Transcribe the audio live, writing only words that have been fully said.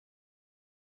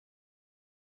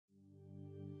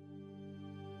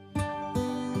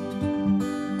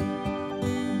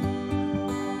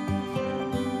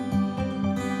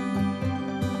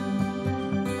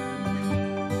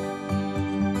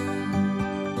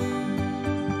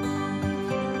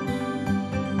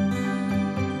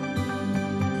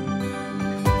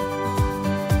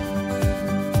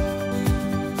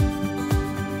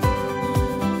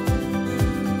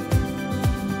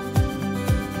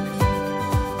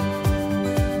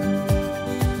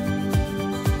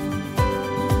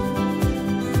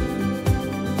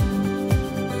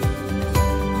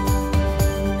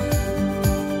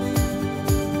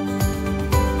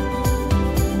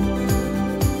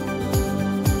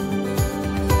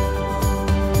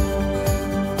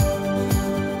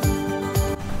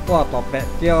我大伯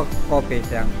叫高白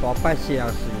祥，大摆时候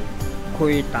是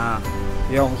开单，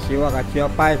用时我甲招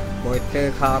摆卖底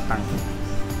卡冻。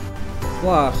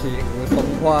我是有动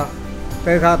画，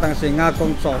底卡冻是我讲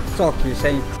做起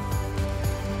先。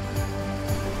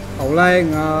后来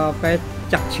我摆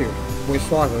接手，卖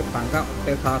沙鱼冻到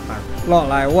底卡冻。落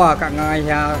来我甲我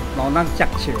遐老人接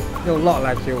手，又落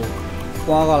来就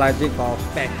搬过来这个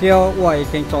Pek Kio，我已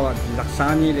经做了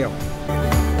23年了。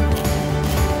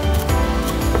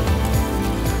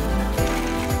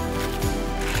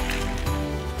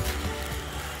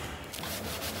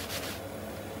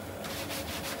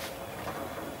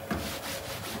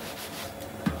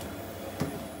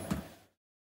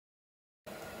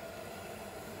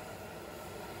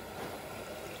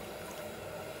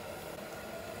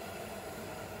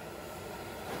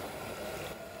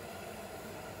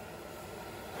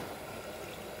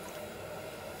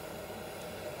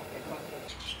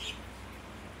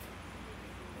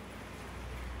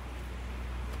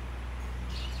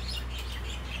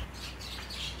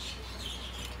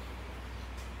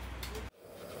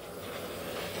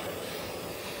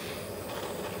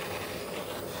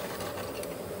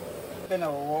真的，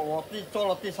我做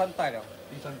了第3代了。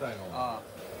第3代哦。啊。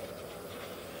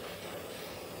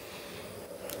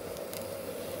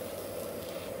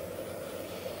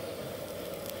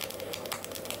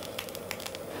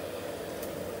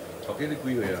头家你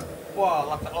几岁啊？我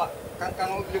60啦，刚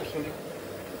刚60。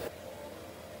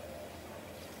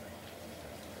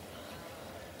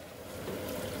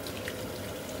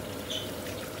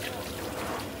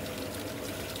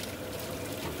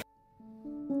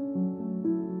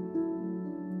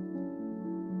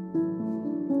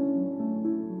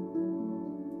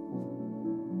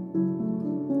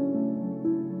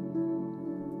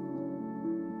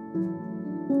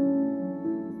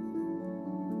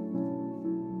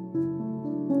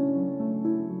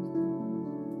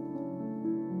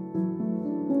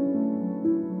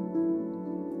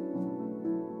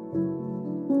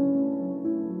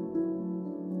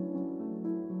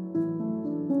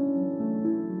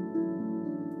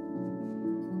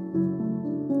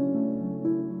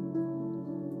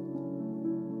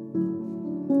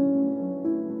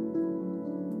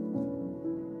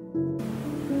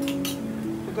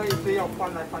这个一直要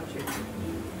翻来翻去。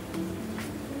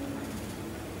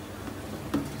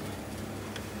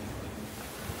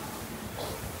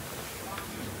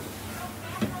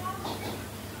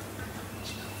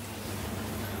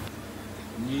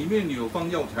里面有放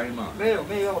药材吗？没有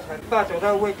药材，大酒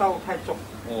的味道太重。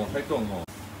哦，太重哦。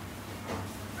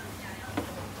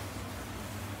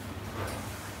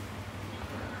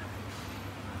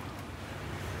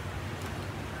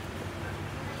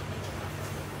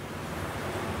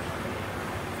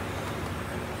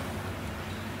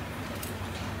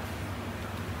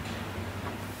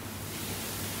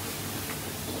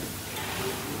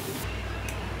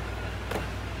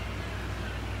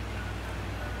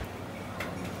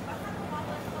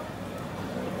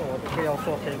这个要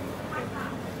做天。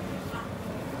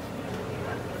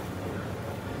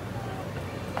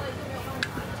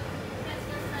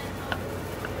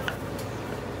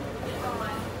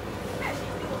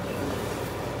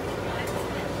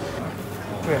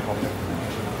最好的，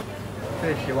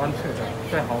最喜欢吃的，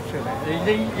最好吃的，已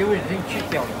经去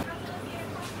掉了。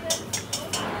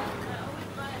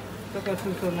这个就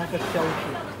是那个胶质，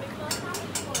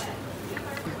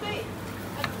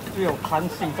具有弹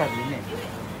性在里面。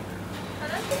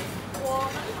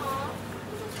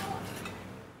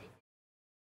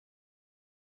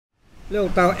6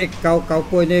到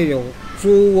1998年有猪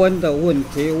瘟的问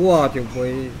题，我就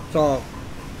会做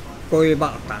鸡肉冻。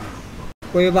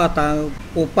鸡肉冻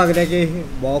有放那个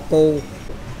蘑菇，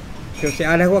就是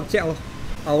安尼发酵。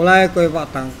后来鸡肉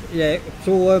冻也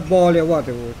猪瘟没了，我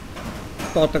就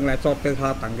倒转来做底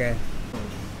卡冻嘅。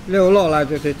了落来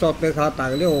就是做底卡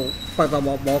冻，了放到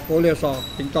蘑菇了说，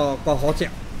变到更好食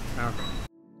啊。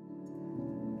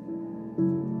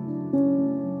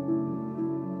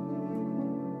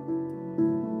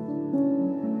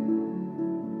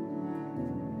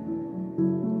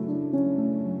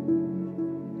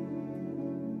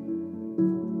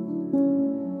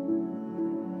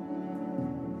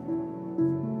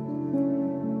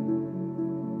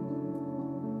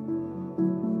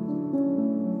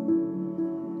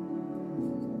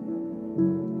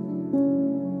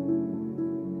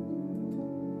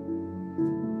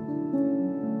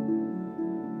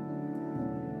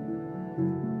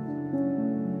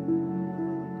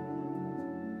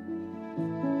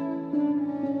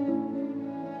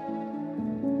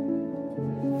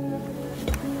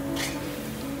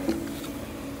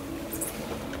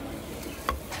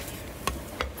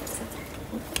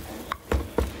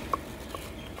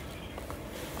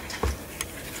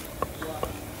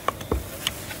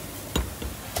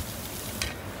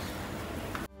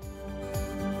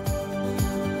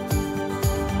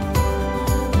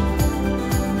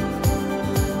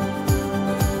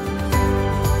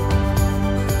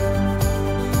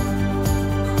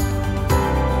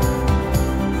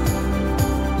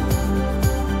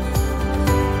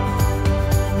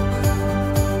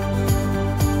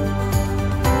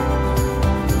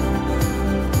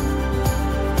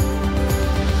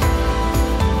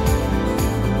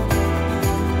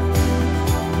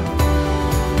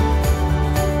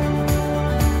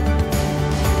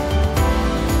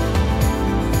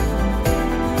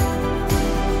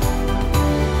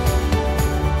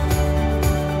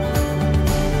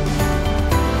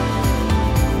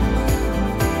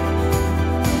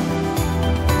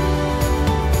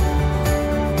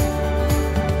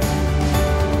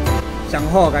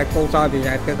好嘅高山面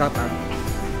係比較淡，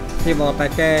希望大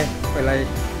家回來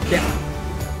食。